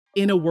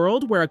In a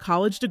world where a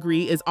college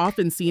degree is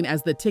often seen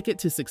as the ticket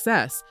to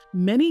success,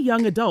 many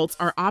young adults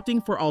are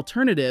opting for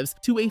alternatives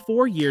to a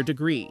 4-year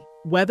degree.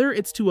 Whether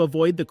it's to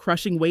avoid the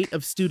crushing weight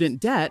of student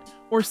debt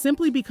or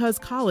simply because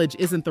college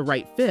isn't the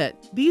right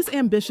fit, these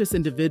ambitious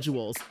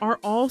individuals are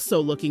also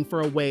looking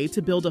for a way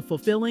to build a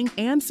fulfilling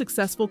and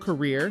successful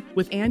career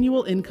with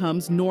annual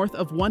incomes north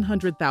of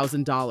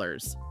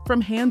 $100,000.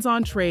 From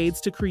hands-on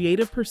trades to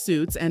creative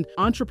pursuits and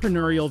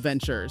entrepreneurial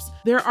ventures,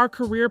 there are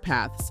career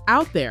paths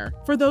out there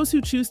for those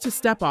who choose to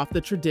step off the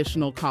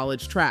traditional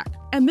college track.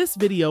 And this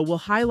video will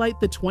highlight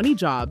the 20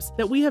 jobs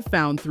that we have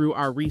found through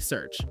our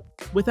research.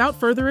 Without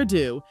further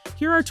ado,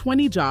 here are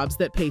 20 jobs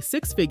that pay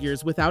 6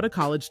 figures without a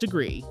college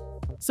degree.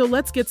 So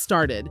let's get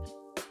started.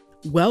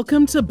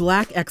 Welcome to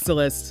Black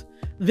Excellist.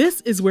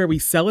 This is where we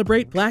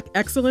celebrate Black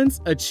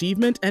excellence,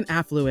 achievement, and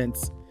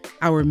affluence.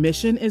 Our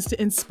mission is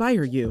to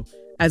inspire you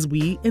as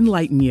we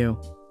enlighten you.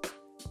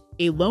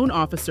 A loan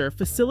officer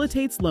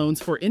facilitates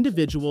loans for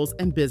individuals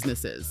and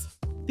businesses.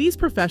 These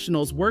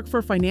professionals work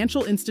for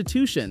financial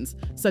institutions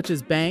such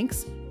as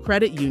banks,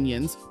 credit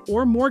unions,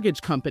 or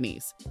mortgage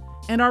companies,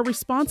 and are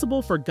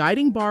responsible for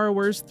guiding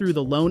borrowers through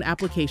the loan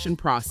application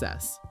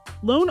process.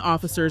 Loan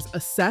officers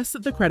assess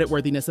the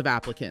creditworthiness of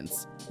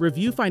applicants,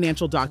 review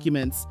financial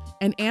documents,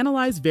 and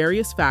analyze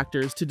various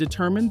factors to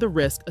determine the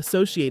risk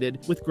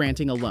associated with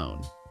granting a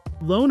loan.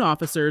 Loan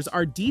officers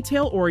are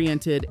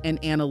detail-oriented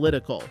and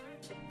analytical,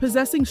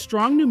 possessing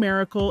strong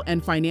numerical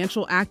and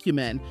financial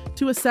acumen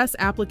to assess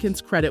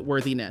applicants'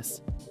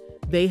 creditworthiness.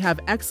 They have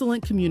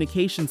excellent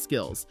communication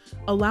skills,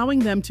 allowing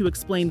them to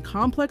explain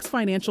complex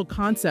financial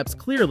concepts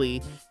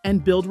clearly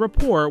and build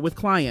rapport with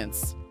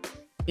clients.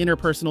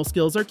 Interpersonal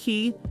skills are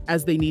key,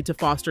 as they need to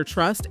foster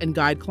trust and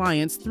guide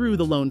clients through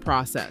the loan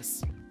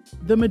process.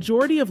 The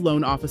majority of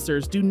loan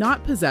officers do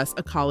not possess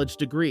a college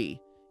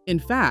degree. In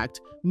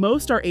fact,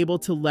 most are able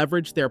to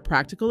leverage their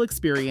practical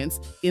experience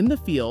in the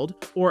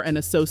field or an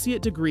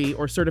associate degree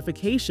or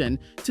certification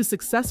to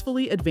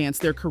successfully advance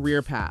their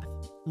career path.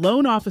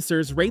 Loan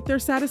officers rate their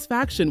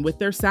satisfaction with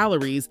their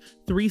salaries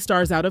 3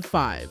 stars out of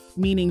 5,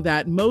 meaning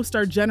that most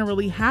are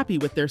generally happy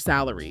with their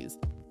salaries.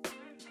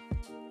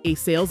 A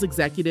sales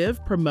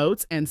executive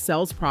promotes and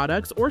sells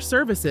products or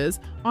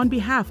services on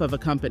behalf of a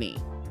company.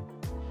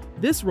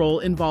 This role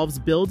involves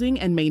building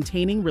and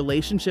maintaining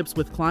relationships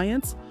with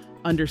clients,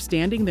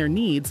 understanding their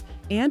needs,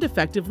 and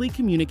effectively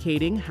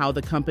communicating how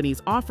the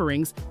company's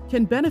offerings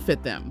can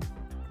benefit them.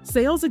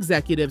 Sales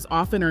executives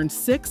often earn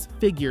 6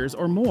 figures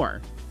or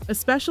more,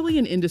 especially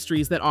in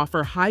industries that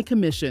offer high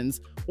commissions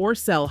or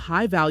sell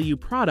high-value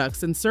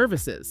products and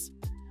services.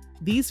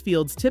 These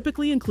fields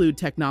typically include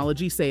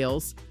technology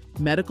sales,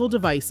 medical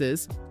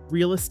devices,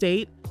 real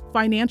estate,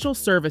 financial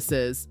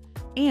services,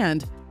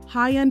 and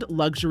high-end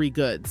luxury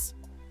goods.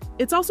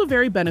 It's also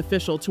very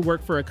beneficial to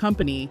work for a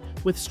company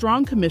with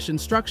strong commission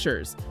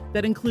structures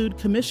that include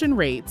commission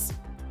rates,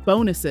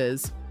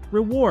 bonuses,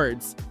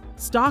 rewards,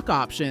 stock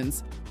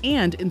options,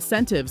 and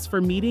incentives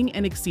for meeting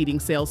and exceeding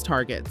sales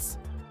targets.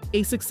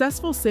 A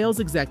successful sales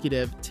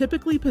executive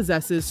typically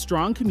possesses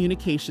strong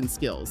communication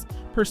skills,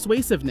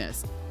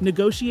 persuasiveness,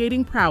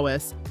 negotiating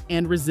prowess,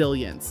 and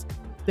resilience.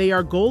 They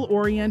are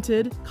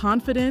goal-oriented,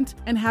 confident,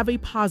 and have a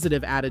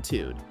positive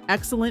attitude.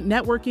 Excellent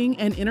networking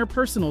and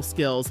interpersonal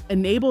skills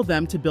enable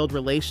them to build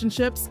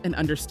relationships and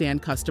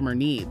understand customer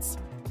needs.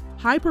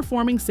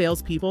 High-performing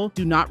salespeople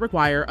do not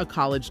require a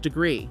college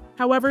degree.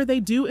 However, they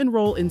do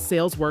enroll in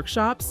sales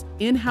workshops,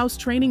 in-house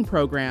training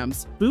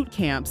programs, boot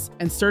camps,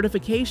 and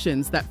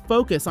certifications that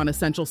focus on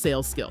essential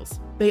sales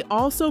skills. They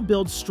also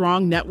build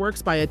strong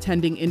networks by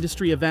attending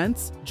industry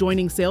events,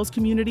 joining sales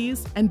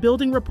communities, and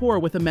building rapport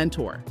with a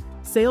mentor.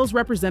 Sales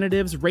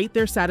representatives rate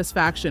their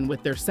satisfaction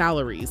with their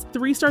salaries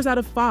 3 stars out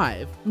of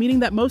 5, meaning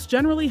that most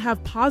generally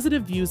have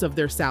positive views of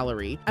their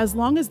salary as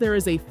long as there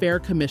is a fair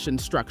commission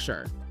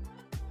structure.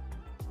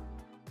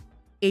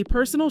 A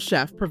personal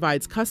chef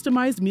provides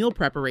customized meal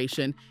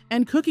preparation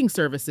and cooking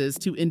services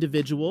to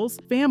individuals,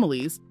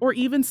 families, or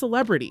even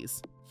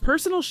celebrities.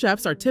 Personal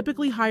chefs are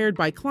typically hired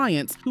by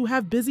clients who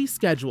have busy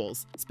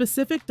schedules,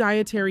 specific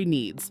dietary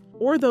needs,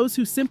 or those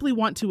who simply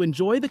want to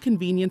enjoy the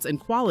convenience and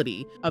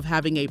quality of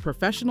having a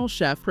professional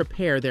chef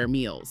prepare their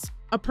meals.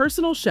 A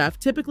personal chef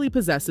typically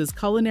possesses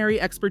culinary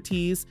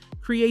expertise,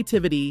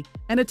 creativity,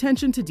 and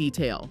attention to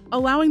detail,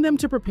 allowing them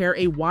to prepare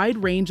a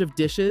wide range of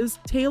dishes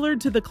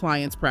tailored to the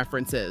client's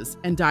preferences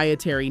and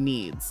dietary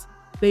needs.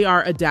 They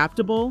are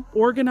adaptable,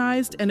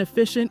 organized, and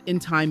efficient in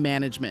time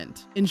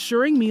management,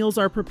 ensuring meals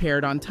are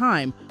prepared on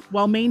time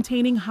while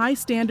maintaining high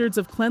standards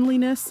of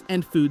cleanliness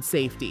and food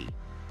safety.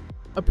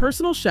 A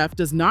personal chef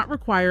does not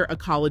require a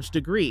college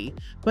degree,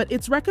 but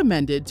it's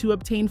recommended to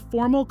obtain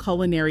formal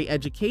culinary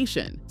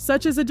education,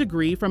 such as a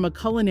degree from a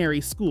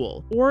culinary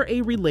school or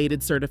a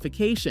related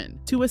certification,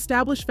 to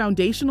establish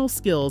foundational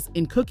skills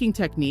in cooking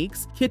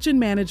techniques, kitchen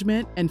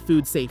management, and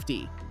food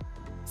safety.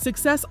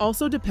 Success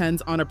also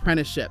depends on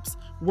apprenticeships,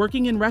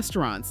 working in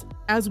restaurants,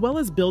 as well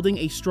as building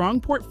a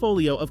strong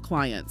portfolio of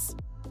clients.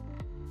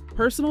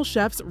 Personal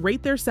chefs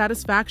rate their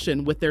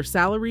satisfaction with their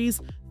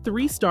salaries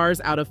 3 stars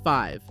out of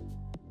 5.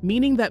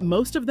 meaning that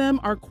most of them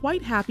are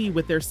quite happy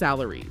with their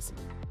salaries.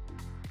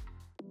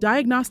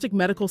 Diagnostic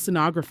medical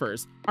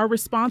sonographers are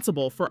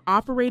responsible for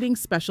operating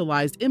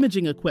specialized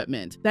imaging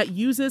equipment that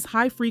uses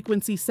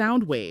high-frequency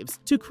sound waves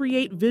to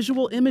create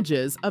visual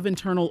images of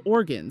internal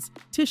organs,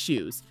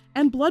 tissues,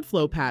 and blood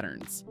flow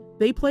patterns.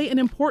 They play an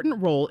important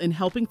role in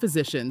helping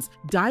physicians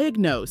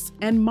diagnose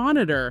and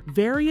monitor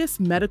various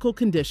medical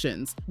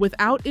conditions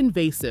without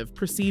invasive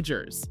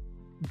procedures.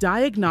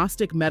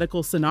 Diagnostic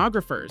medical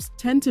sonographers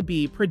tend to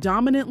be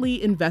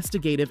predominantly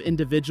investigative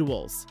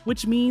individuals,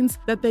 which means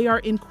that they are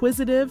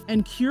inquisitive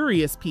and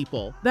curious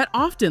people that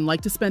often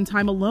like to spend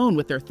time alone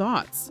with their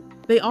thoughts.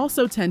 They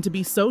also tend to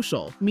be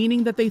social,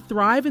 meaning that they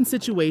thrive in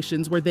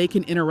situations where they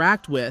can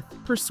interact with,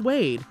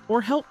 persuade, or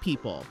help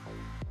people.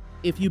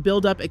 If you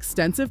build up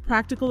extensive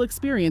practical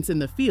experience in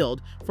the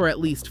field for at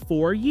least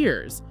 4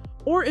 years,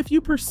 or if you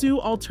pursue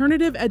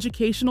alternative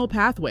educational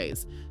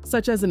pathways,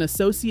 such as an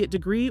associate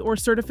degree or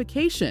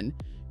certification,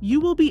 you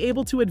will be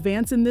able to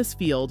advance in this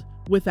field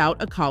without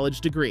a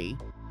college degree.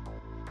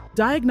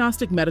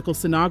 Diagnostic medical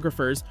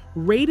sonographers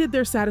rated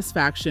their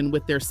satisfaction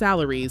with their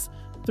salaries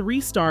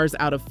 3 stars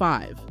out of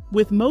 5,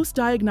 with most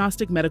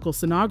diagnostic medical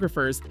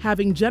sonographers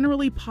having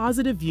generally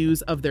positive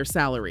views of their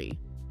salary.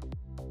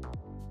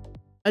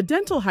 A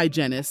dental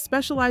hygienist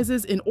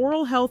specializes in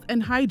oral health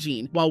and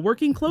hygiene while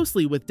working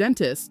closely with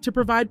dentists to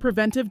provide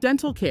preventive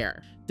dental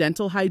care.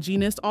 Dental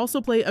hygienists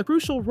also play a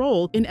crucial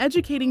role in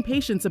educating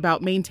patients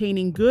about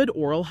maintaining good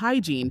oral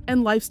hygiene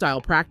and lifestyle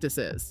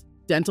practices.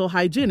 Dental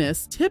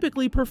hygienists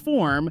typically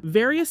perform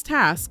various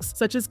tasks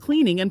such as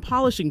cleaning and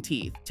polishing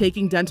teeth,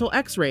 taking dental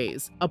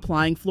x-rays,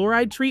 applying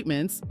fluoride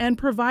treatments, and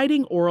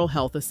providing oral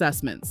health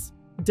assessments.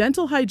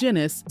 Dental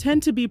hygienists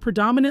tend to be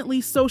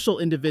predominantly social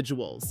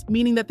individuals,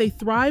 meaning that they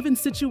thrive in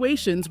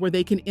situations where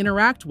they can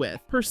interact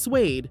with,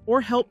 persuade,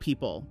 or help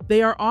people.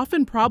 They are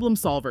often problem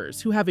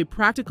solvers who have a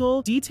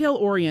practical,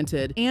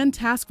 detail-oriented, and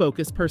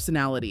task-focused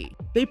personality.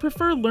 They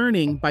prefer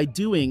learning by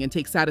doing and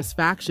take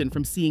satisfaction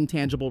from seeing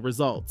tangible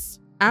results.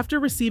 After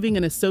receiving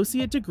an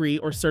associate degree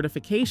or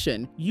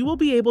certification, you will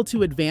be able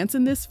to advance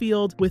in this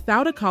field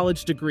without a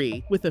college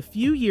degree with a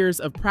few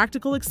years of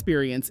practical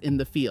experience in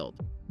the field.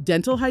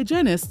 Dental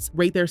hygienists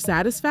rate their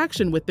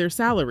satisfaction with their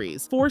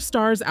salaries 4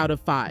 stars out of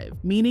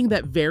 5, meaning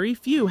that very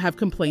few have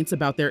complaints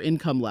about their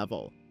income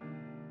level.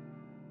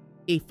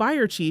 A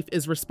fire chief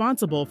is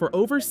responsible for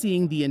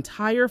overseeing the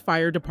entire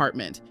fire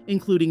department,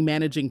 including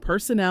managing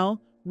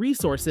personnel,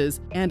 resources,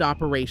 and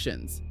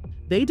operations.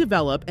 They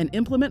develop and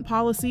implement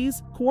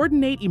policies,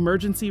 coordinate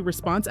emergency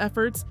response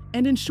efforts,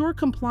 and ensure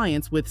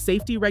compliance with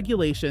safety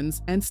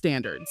regulations and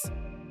standards.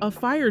 A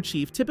fire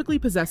chief typically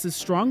possesses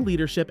strong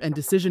leadership and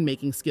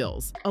decision-making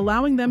skills,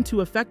 allowing them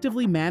to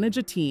effectively manage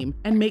a team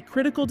and make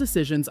critical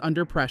decisions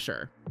under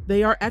pressure.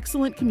 They are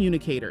excellent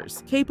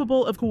communicators,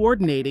 capable of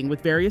coordinating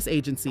with various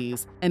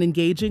agencies and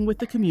engaging with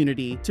the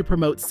community to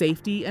promote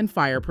safety and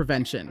fire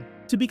prevention.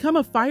 To become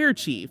a fire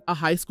chief, a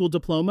high school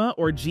diploma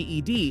or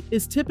GED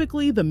is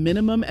typically the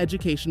minimum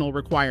educational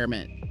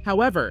requirement.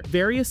 However,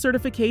 various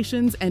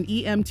certifications and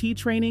EMT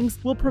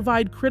trainings will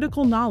provide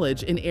critical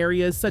knowledge in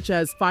areas such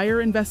as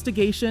fire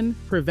investigation,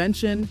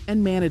 prevention,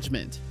 and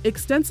management.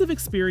 Extensive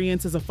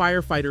experience as a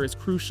firefighter is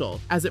crucial,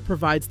 as it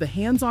provides the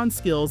hands-on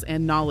skills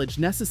and knowledge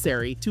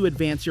necessary to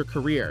advance your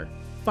career.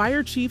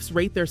 Fire chiefs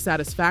rate their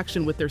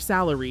satisfaction with their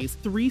salaries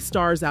 3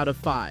 stars out of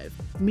 5,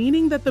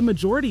 meaning that the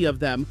majority of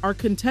them are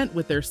content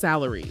with their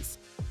salaries.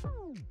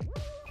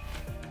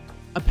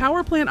 A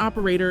power plant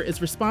operator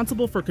is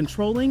responsible for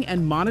controlling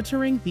and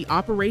monitoring the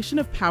operation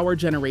of power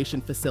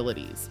generation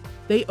facilities.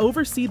 They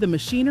oversee the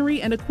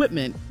machinery and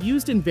equipment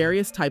used in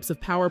various types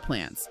of power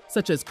plants,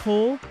 such as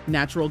coal,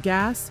 natural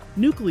gas,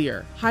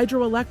 nuclear,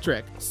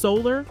 hydroelectric,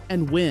 solar,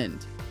 and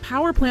wind.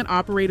 Power plant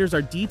operators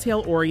are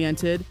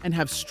detail-oriented and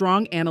have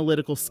strong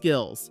analytical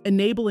skills,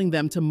 enabling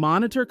them to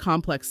monitor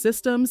complex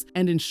systems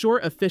and ensure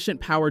efficient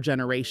power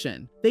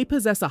generation. They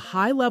possess a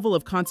high level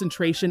of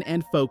concentration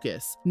and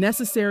focus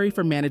necessary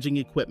for managing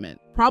equipment.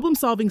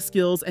 Problem-solving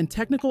skills and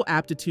technical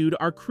aptitude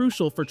are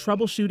crucial for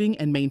troubleshooting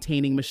and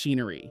maintaining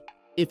machinery.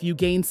 If you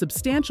gain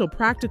substantial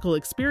practical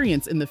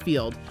experience in the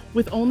field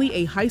with only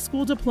a high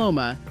school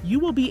diploma, you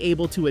will be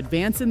able to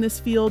advance in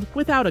this field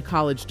without a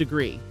college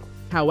degree.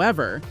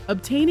 However,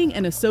 obtaining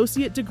an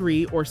associate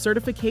degree or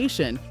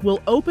certification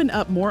will open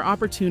up more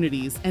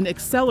opportunities and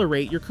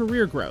accelerate your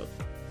career growth.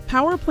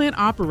 Power plant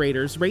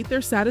operators rate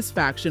their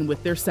satisfaction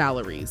with their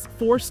salaries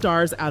 4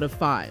 stars out of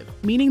 5,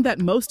 meaning that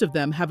most of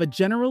them have a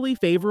generally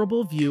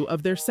favorable view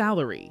of their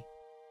salary.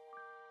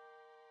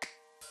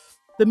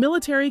 The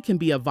military can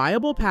be a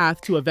viable path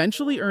to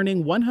eventually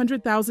earning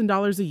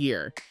 $100,000 a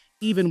year,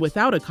 even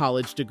without a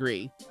college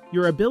degree.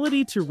 Your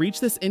ability to reach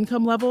this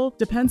income level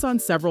depends on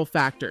several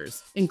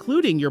factors,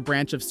 including your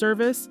branch of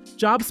service,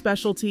 job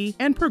specialty,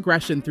 and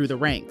progression through the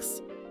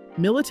ranks.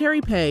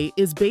 Military pay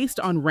is based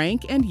on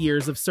rank and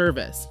years of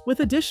service, with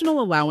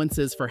additional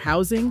allowances for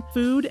housing,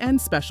 food, and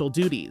special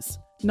duties.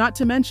 Not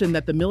to mention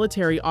that the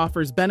military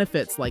offers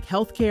benefits like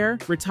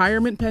healthcare,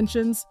 retirement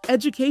pensions,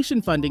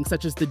 education funding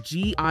such as the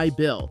GI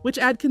Bill, which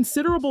add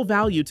considerable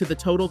value to the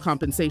total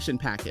compensation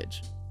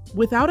package.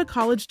 Without a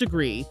college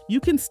degree, you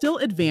can still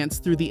advance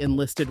through the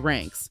enlisted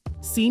ranks.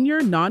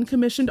 Senior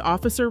non-commissioned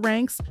officer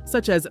ranks,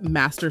 such as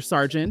Master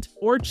Sergeant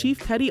or Chief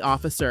Petty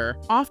Officer,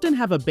 often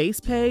have a base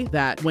pay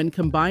that, when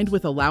combined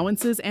with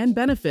allowances and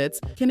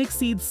benefits, can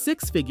exceed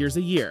 6 figures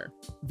a year.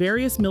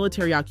 Various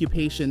military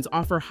occupations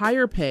offer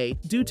higher pay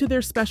due to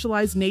their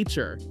specialized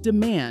nature,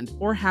 demand,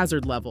 or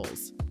hazard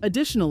levels.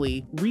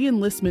 Additionally,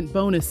 re-enlistment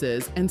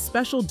bonuses and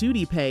special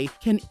duty pay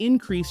can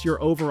increase your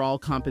overall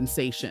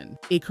compensation.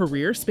 A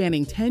career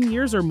spanning 10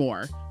 years or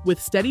more,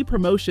 with steady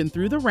promotion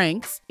through the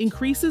ranks,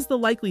 increases the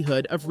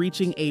likelihood of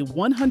reaching a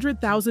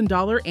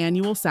 $100,000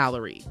 annual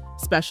salary.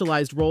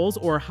 Specialized roles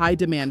or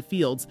high-demand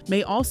fields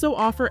may also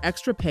offer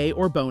extra pay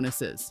or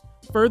bonuses.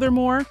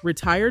 Furthermore,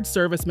 retired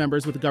service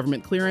members with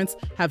government clearance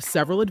have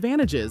several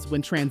advantages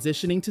when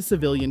transitioning to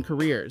civilian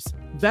careers.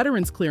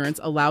 Veterans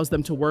clearance allows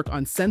them to work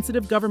on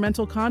sensitive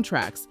governmental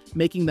contracts,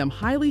 making them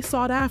highly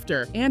sought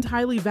after and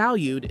highly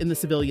valued in the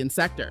civilian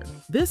sector.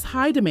 This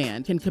high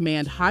demand can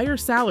command higher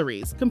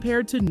salaries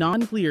compared to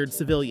non-cleared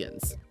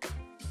civilians.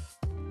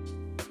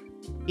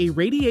 A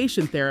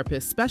radiation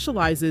therapist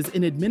specializes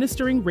in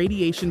administering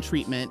radiation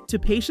treatment to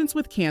patients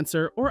with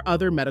cancer or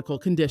other medical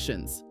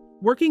conditions.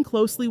 Working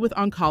closely with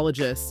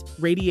oncologists,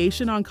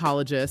 radiation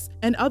oncologists,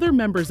 and other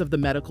members of the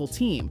medical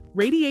team,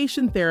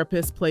 radiation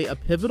therapists play a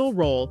pivotal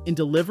role in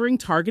delivering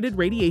targeted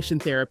radiation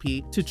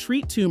therapy to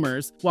treat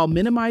tumors while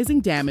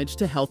minimizing damage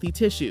to healthy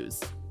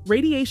tissues.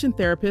 Radiation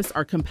therapists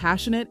are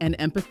compassionate and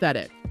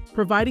empathetic,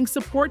 providing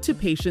support to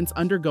patients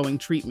undergoing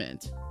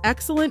treatment.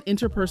 Excellent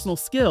interpersonal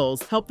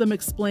skills help them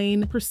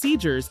explain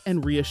procedures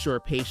and reassure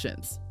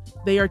patients.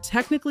 They are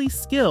technically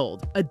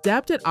skilled,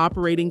 adept at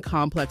operating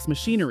complex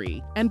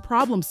machinery, and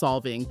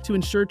problem-solving to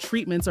ensure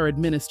treatments are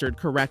administered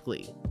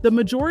correctly. The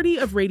majority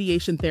of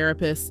radiation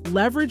therapists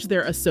leverage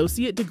their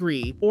associate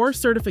degree or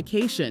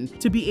certification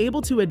to be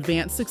able to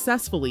advance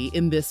successfully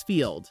in this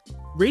field.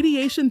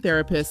 Radiation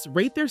therapists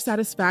rate their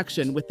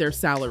satisfaction with their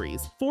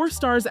salaries 4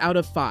 stars out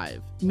of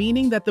 5,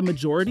 meaning that the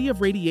majority of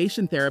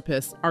radiation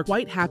therapists are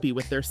quite happy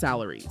with their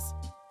salaries.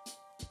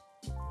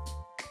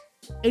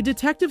 A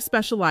detective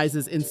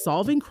specializes in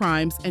solving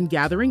crimes and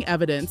gathering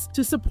evidence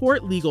to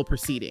support legal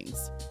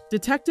proceedings.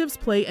 Detectives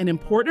play an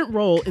important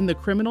role in the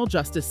criminal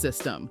justice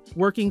system,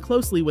 working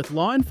closely with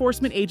law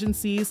enforcement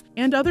agencies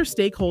and other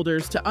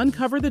stakeholders to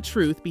uncover the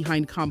truth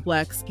behind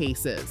complex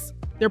cases.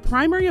 Their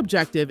primary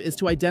objective is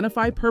to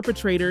identify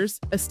perpetrators,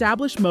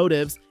 establish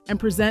motives, and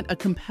present a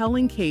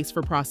compelling case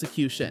for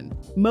prosecution.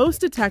 Most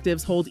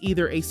detectives hold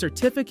either a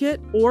certificate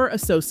or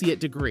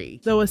associate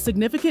degree, though a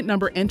significant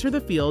number enter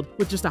the field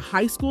with just a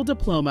high school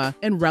diploma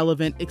and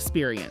relevant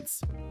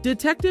experience.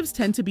 Detectives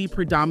tend to be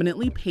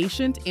predominantly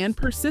patient and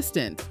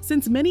persistent,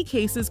 since many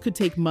cases could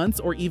take months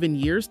or even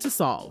years to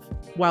solve.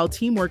 While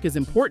teamwork is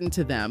important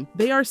to them,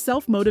 they are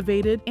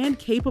self-motivated and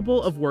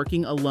capable of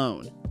working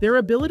alone. Their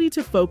ability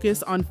to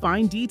focus on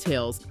fine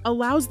details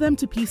allows them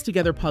to piece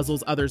together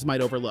puzzles others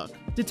might overlook.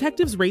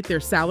 Detectives rate their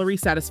salary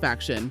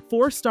satisfaction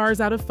 4 stars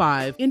out of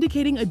 5,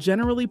 indicating a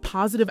generally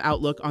positive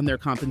outlook on their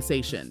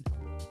compensation.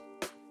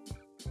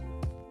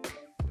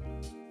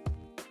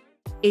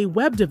 A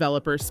web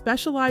developer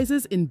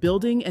specializes in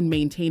building and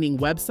maintaining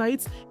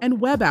websites and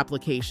web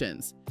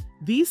applications.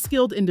 These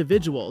skilled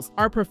individuals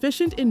are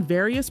proficient in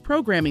various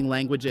programming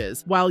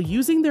languages while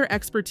using their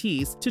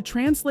expertise to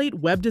translate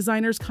web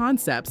designers'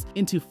 concepts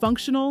into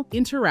functional,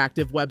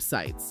 interactive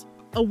websites.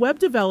 A web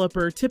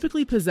developer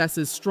typically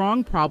possesses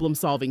strong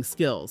problem-solving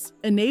skills,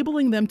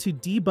 enabling them to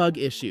debug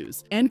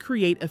issues and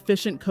create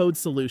efficient code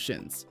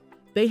solutions.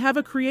 They have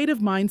a creative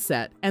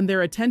mindset, and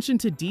their attention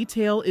to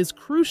detail is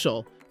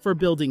crucial for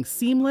building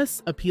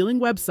seamless, appealing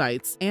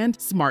websites and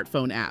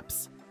smartphone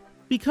apps.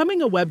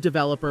 Becoming a web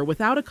developer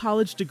without a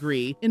college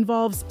degree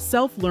involves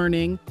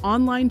self-learning,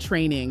 online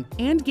training,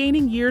 and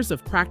gaining years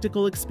of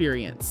practical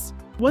experience.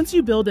 Once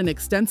you build an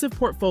extensive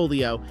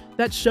portfolio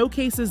that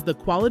showcases the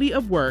quality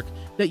of work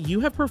that you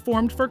have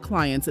performed for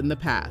clients in the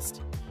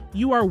past,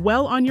 you are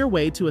well on your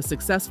way to a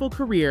successful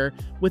career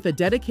with a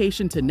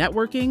dedication to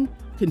networking,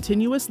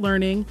 continuous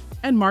learning,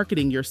 and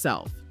marketing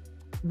yourself.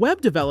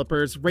 Web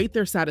developers rate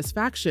their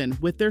satisfaction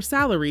with their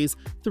salaries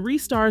 3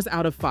 stars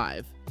out of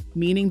 5,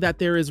 meaning that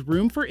there is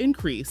room for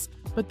increase,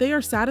 but they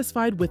are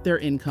satisfied with their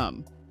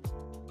income.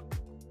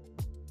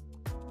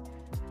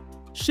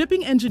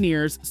 Shipping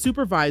engineers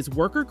supervise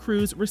worker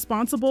crews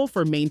responsible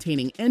for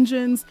maintaining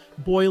engines,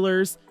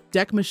 boilers,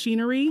 deck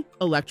machinery,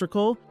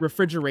 electrical,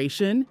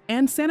 refrigeration,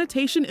 and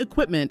sanitation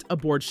equipment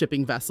aboard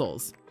shipping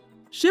vessels.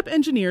 Ship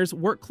engineers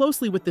work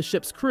closely with the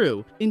ship's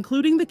crew,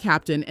 including the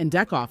captain and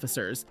deck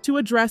officers, to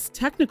address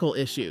technical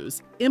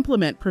issues,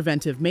 implement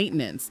preventive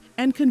maintenance,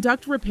 and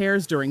conduct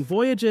repairs during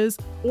voyages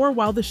or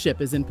while the ship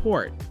is in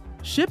port.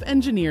 Ship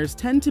engineers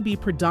tend to be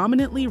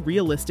predominantly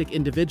realistic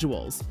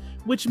individuals,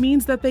 which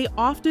means that they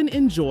often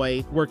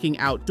enjoy working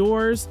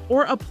outdoors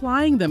or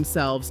applying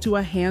themselves to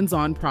a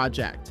hands-on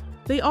project.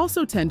 They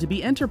also tend to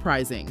be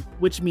enterprising,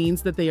 which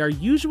means that they are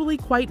usually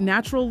quite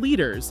natural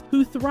leaders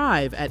who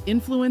thrive at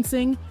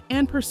influencing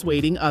and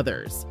persuading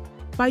others.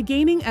 By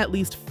gaining at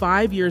least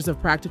 5 years of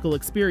practical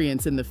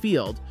experience in the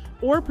field,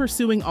 or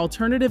pursuing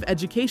alternative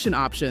education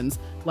options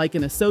like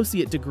an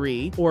associate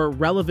degree or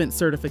relevant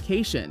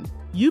certification,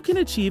 you can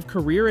achieve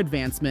career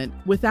advancement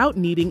without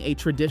needing a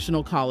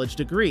traditional college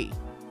degree.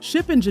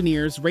 Ship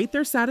engineers rate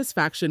their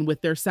satisfaction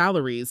with their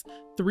salaries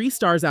 3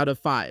 stars out of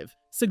 5,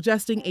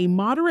 suggesting a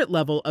moderate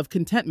level of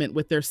contentment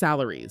with their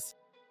salaries.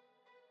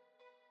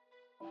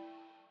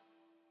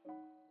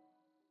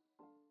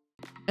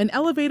 An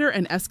elevator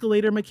and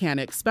escalator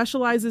mechanic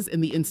specializes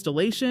in the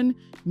installation,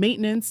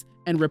 maintenance,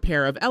 and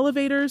repair of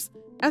elevators,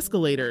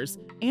 escalators,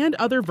 and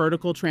other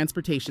vertical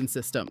transportation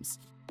systems.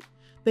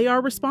 They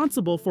are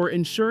responsible for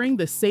ensuring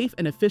the safe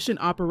and efficient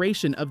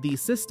operation of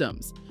these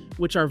systems,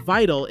 which are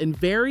vital in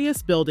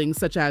various buildings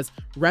such as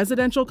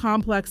residential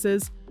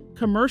complexes,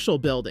 commercial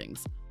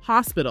buildings,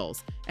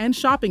 hospitals, and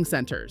shopping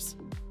centers.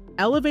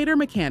 Elevator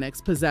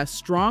mechanics possess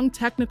strong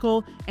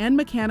technical and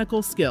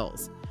mechanical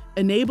skills,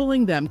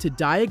 enabling them to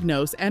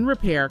diagnose and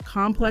repair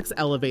complex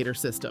elevator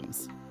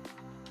systems.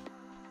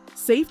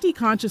 Safety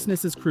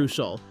consciousness is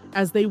crucial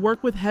as they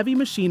work with heavy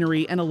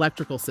machinery and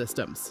electrical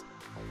systems.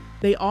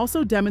 They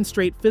also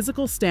demonstrate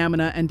physical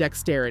stamina and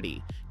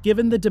dexterity,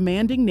 given the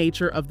demanding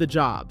nature of the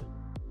job.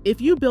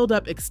 If you build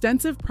up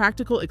extensive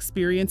practical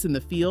experience in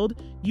the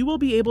field, you will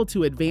be able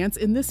to advance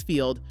in this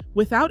field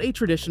without a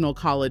traditional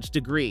college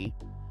degree.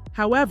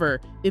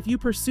 However, if you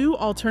pursue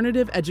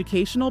alternative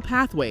educational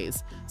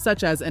pathways,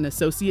 such as an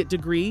associate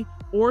degree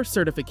or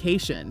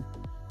certification,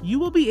 you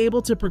will be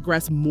able to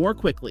progress more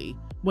quickly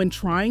when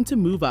trying to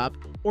move up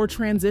or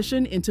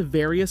transition into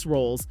various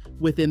roles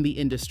within the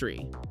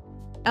industry.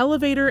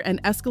 Elevator and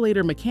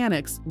escalator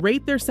mechanics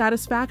rate their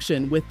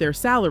satisfaction with their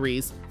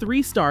salaries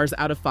 3 stars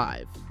out of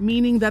 5,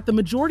 meaning that the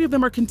majority of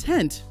them are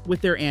content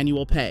with their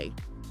annual pay.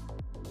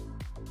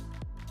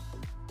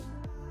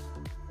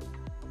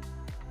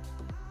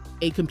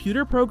 A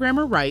computer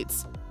programmer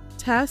writes,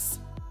 tests,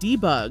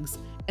 debugs,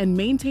 and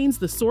maintains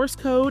the source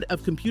code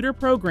of computer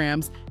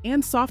programs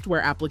and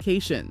software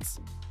applications.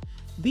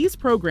 These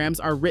programs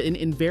are written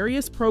in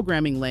various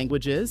programming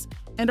languages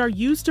and are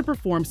used to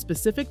perform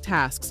specific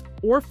tasks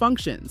or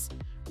functions,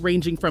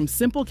 ranging from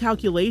simple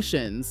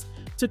calculations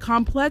to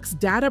complex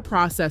data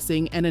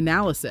processing and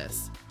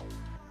analysis.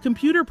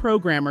 Computer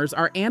programmers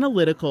are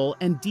analytical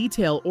and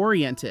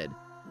detail-oriented,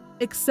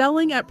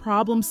 excelling at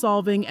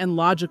problem-solving and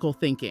logical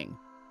thinking.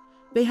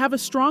 They have a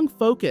strong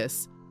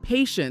focus,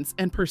 patience,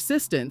 and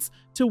persistence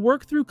to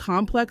work through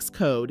complex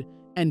code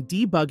and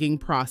debugging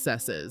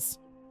processes.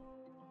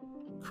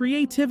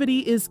 Creativity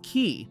is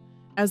key,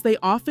 as they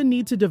often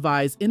need to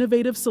devise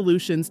innovative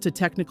solutions to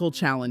technical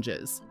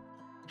challenges.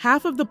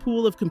 Half of the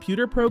pool of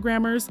computer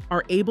programmers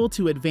are able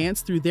to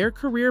advance through their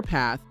career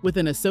path with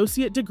an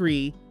associate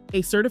degree,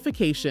 a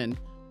certification,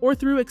 or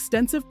through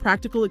extensive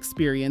practical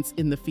experience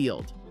in the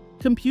field.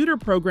 Computer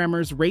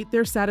programmers rate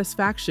their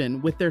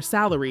satisfaction with their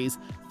salaries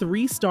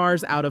 3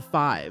 stars out of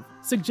 5,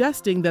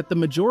 suggesting that the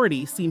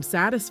majority seem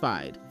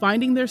satisfied,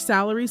 finding their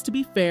salaries to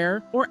be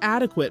fair or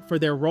adequate for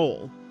their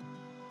role.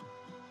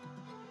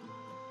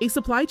 A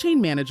supply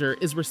chain manager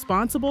is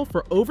responsible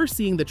for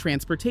overseeing the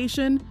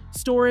transportation,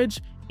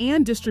 storage,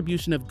 and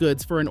distribution of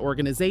goods for an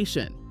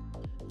organization.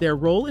 Their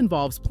role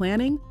involves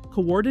planning,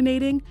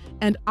 coordinating,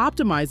 and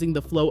optimizing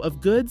the flow of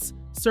goods,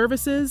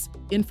 services,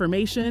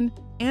 information,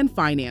 and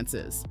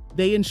finances.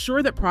 They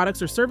ensure that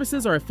products or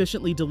services are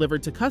efficiently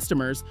delivered to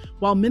customers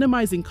while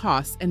minimizing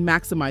costs and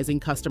maximizing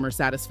customer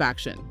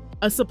satisfaction.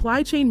 A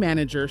supply chain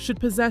manager should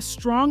possess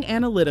strong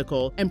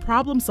analytical and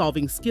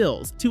problem-solving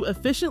skills to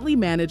efficiently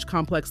manage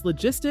complex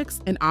logistics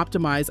and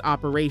optimize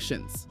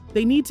operations.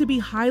 They need to be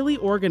highly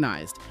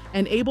organized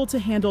and able to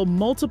handle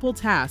multiple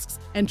tasks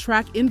and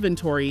track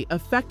inventory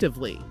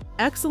effectively.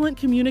 Excellent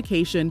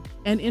communication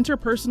and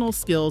interpersonal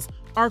skills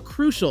are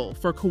crucial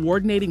for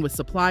coordinating with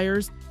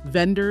suppliers,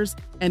 vendors,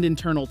 and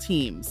internal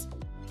teams.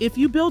 If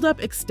you build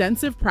up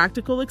extensive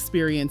practical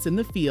experience in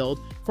the field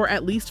for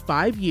at least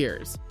 5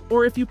 years,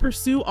 or if you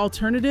pursue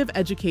alternative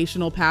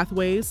educational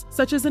pathways,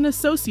 such as an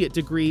associate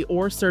degree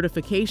or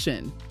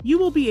certification, you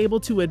will be able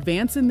to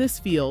advance in this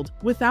field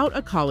without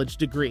a college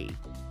degree.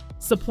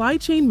 Supply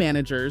chain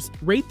managers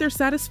rate their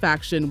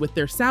satisfaction with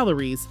their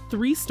salaries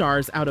 3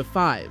 stars out of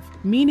 5,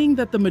 meaning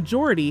that the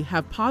majority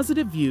have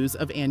positive views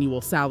of annual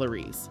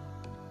salaries.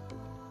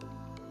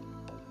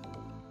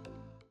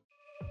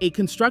 A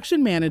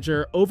construction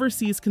manager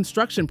oversees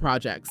construction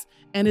projects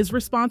and is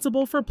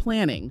responsible for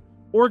planning,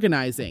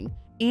 organizing,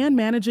 and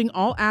managing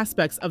all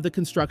aspects of the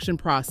construction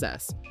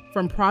process,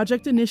 from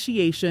project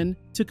initiation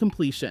to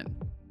completion.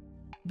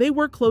 They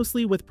work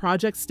closely with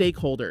project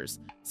stakeholders,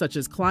 such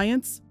as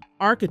clients,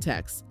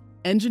 architects,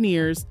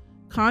 engineers,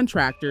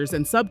 contractors,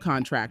 and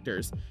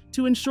subcontractors,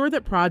 to ensure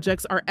that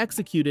projects are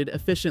executed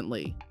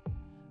efficiently.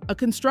 A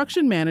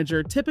construction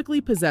manager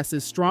typically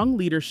possesses strong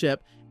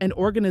leadership and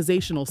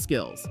organizational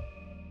skills,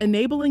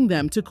 enabling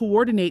them to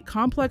coordinate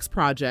complex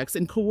projects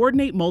and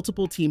coordinate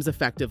multiple teams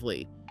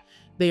effectively.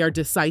 They are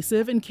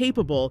decisive and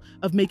capable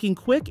of making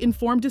quick,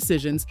 informed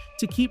decisions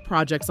to keep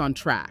projects on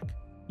track.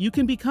 You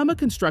can become a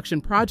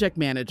construction project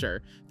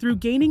manager through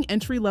gaining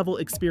entry-level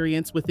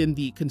experience within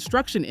the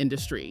construction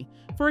industry,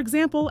 for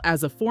example,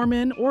 as a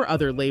foreman or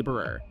other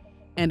laborer,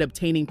 and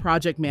obtaining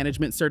project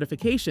management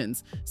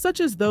certifications, such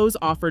as those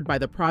offered by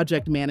the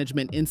Project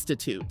Management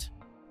Institute.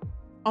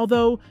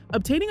 Although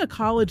obtaining a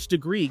college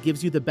degree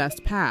gives you the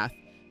best path,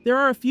 there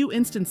are a few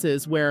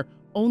instances where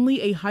only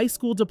a high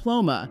school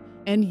diploma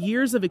and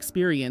years of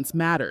experience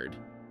mattered.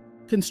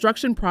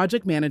 Construction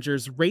project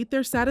managers rate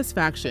their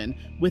satisfaction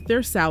with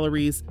their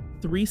salaries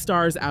 3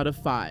 stars out of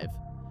 5,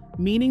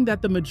 meaning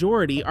that the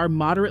majority are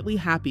moderately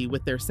happy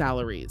with their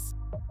salaries.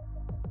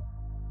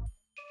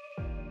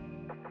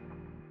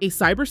 A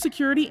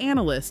cybersecurity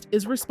analyst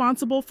is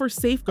responsible for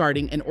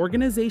safeguarding an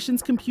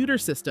organization's computer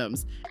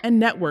systems and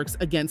networks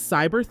against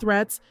cyber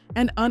threats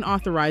and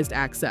unauthorized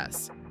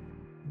access.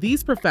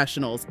 These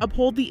professionals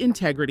uphold the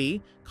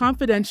integrity,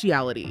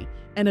 confidentiality,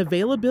 and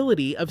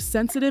availability of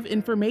sensitive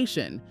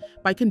information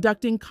by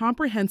conducting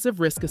comprehensive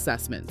risk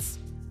assessments.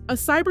 A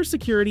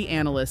cybersecurity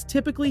analyst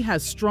typically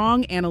has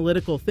strong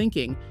analytical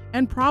thinking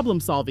and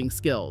problem-solving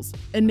skills,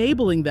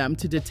 enabling them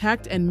to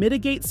detect and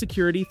mitigate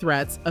security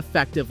threats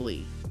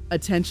effectively.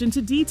 Attention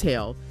to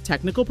detail,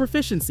 technical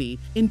proficiency,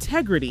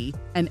 integrity,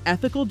 and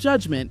ethical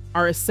judgment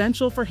are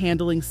essential for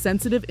handling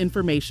sensitive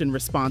information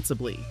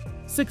responsibly.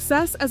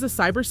 Success as a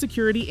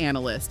cybersecurity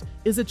analyst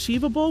is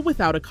achievable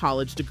without a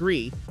college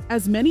degree,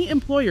 as many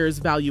employers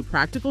value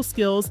practical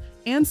skills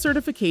and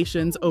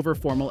certifications over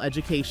formal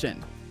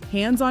education.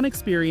 Hands-on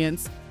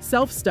experience,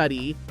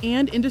 self-study,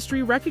 and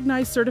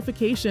industry-recognized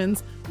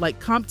certifications like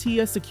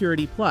CompTIA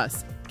Security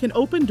Plus can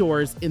open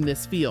doors in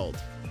this field.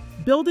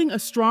 Building a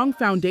strong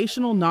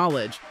foundational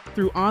knowledge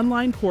through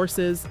online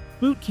courses,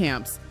 boot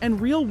camps,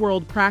 and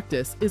real-world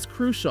practice is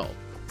crucial.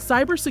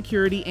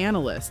 Cybersecurity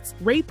analysts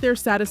rate their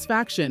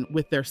satisfaction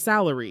with their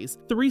salaries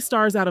 3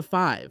 stars out of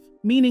 5,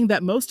 meaning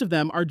that most of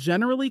them are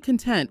generally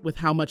content with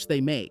how much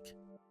they make.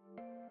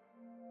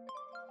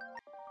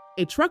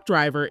 A truck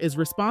driver is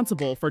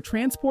responsible for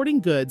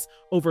transporting goods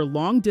over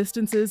long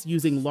distances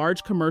using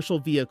large commercial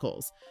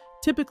vehicles,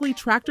 typically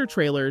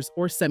tractor-trailers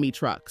or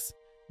semi-trucks.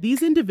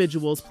 These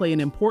individuals play an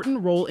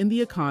important role in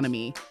the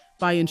economy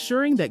by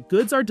ensuring that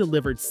goods are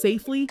delivered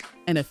safely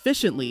and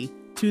efficiently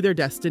to their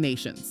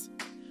destinations.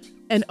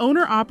 An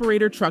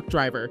owner-operator truck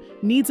driver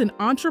needs an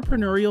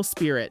entrepreneurial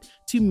spirit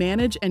to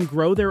manage and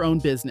grow their own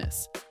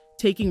business,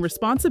 taking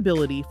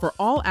responsibility for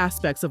all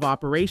aspects of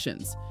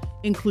operations,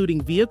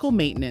 including vehicle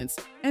maintenance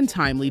and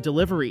timely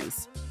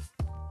deliveries.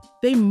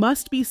 They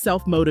must be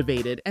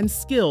self-motivated and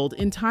skilled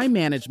in time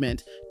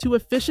management to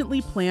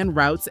efficiently plan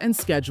routes and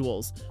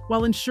schedules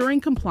while ensuring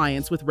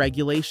compliance with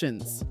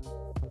regulations.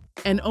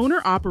 An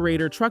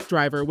owner-operator truck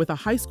driver with a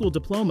high school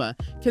diploma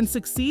can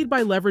succeed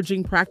by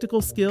leveraging practical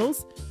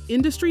skills,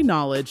 industry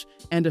knowledge,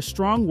 and a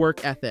strong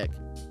work ethic.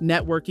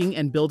 Networking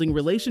and building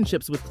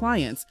relationships with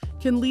clients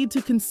can lead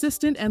to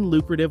consistent and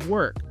lucrative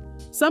work.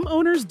 Some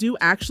owners do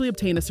actually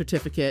obtain a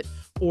certificate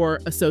or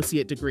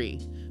associate degree,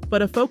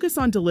 but a focus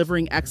on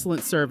delivering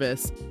excellent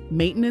service,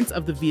 maintenance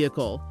of the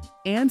vehicle,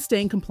 and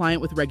staying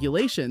compliant with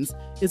regulations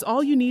is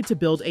all you need to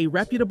build a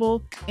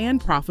reputable and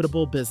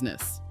profitable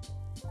business.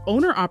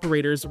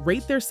 Owner-operators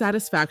rate their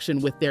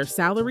satisfaction with their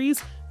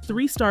salaries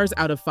 3 stars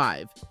out of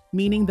 5,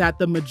 meaning that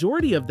the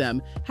majority of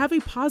them have a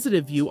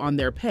positive view on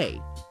their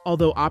pay,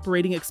 although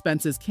operating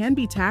expenses can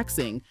be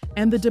taxing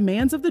and the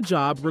demands of the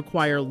job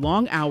require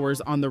long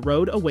hours on the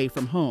road away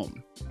from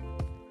home.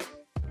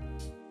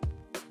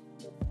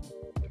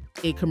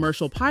 A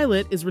commercial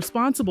pilot is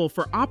responsible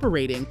for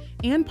operating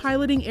and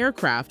piloting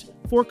aircraft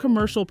for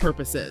commercial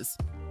purposes.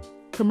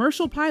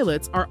 Commercial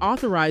pilots are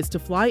authorized to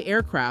fly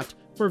aircraft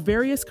for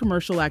various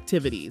commercial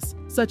activities,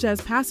 such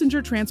as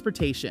passenger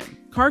transportation,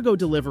 cargo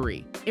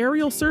delivery,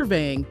 aerial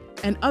surveying,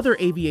 and other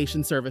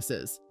aviation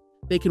services.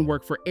 They can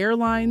work for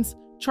airlines,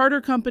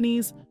 charter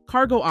companies,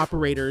 cargo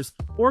operators,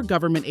 or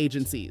government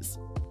agencies.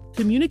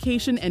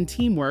 Communication and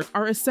teamwork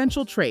are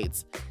essential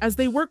traits as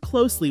they work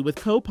closely with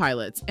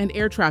co-pilots and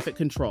air traffic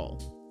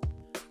control.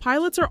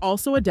 Pilots are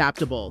also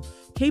adaptable,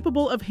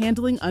 capable of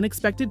handling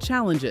unexpected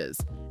challenges,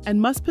 and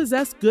must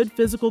possess good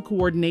physical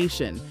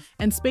coordination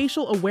and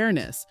spatial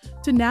awareness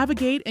to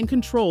navigate and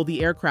control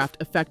the aircraft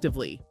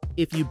effectively.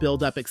 If you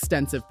build up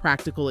extensive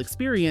practical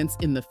experience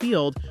in the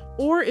field,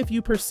 or if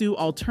you pursue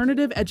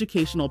alternative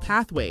educational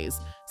pathways,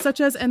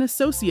 such as an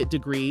associate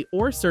degree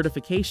or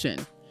certification,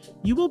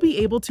 you will be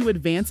able to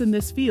advance in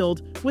this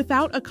field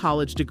without a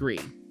college degree.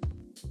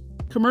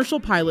 Commercial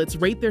pilots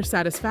rate their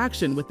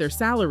satisfaction with their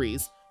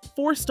salaries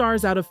 4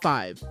 stars out of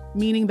 5,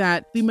 meaning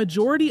that the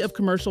majority of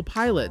commercial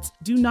pilots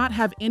do not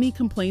have any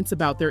complaints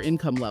about their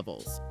income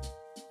levels.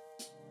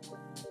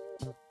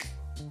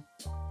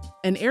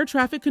 An air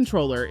traffic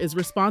controller is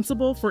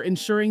responsible for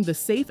ensuring the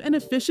safe and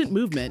efficient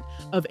movement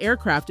of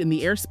aircraft in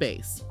the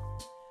airspace.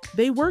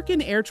 They work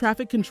in air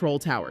traffic control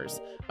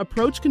towers,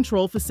 approach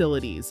control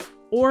facilities,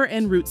 or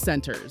en route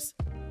centers,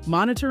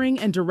 monitoring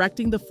and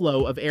directing the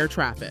flow of air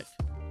traffic.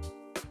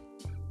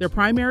 Their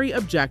primary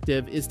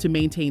objective is to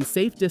maintain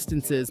safe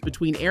distances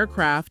between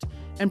aircraft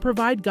and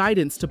provide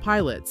guidance to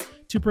pilots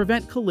to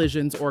prevent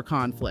collisions or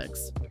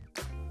conflicts.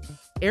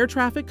 Air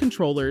traffic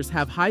controllers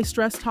have high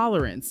stress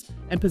tolerance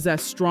and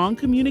possess strong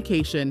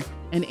communication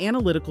and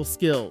analytical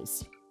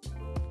skills.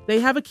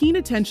 They have a keen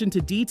attention to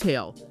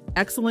detail,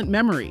 excellent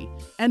memory,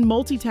 and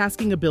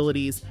multitasking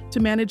abilities to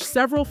manage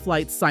several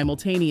flights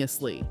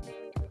simultaneously.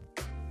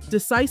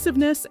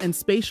 Decisiveness and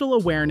spatial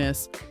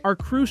awareness are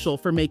crucial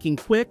for making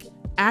quick,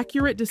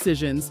 accurate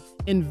decisions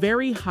in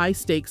very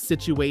high-stakes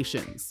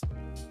situations.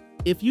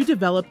 If you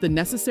develop the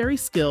necessary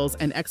skills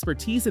and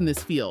expertise in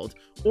this field,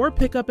 or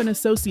pick up an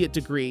associate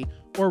degree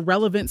or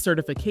relevant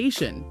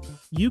certification,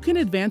 you can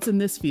advance in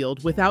this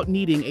field without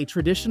needing a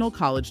traditional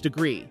college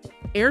degree.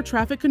 Air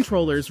traffic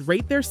controllers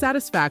rate their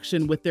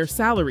satisfaction with their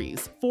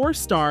salaries 4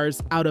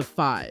 stars out of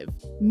 5,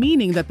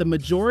 meaning that the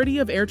majority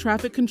of air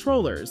traffic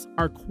controllers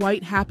are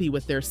quite happy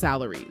with their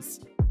salaries.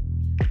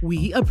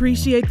 We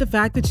appreciate the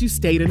fact that you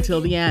stayed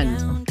until the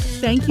end.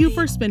 Thank you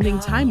for spending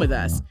time with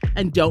us,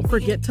 and don't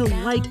forget to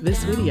like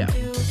this video.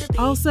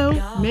 Also,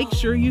 make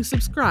sure you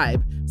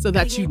subscribe so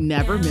that you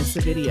never miss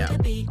a video.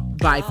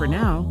 Bye for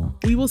now.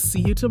 We will see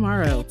you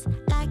tomorrow.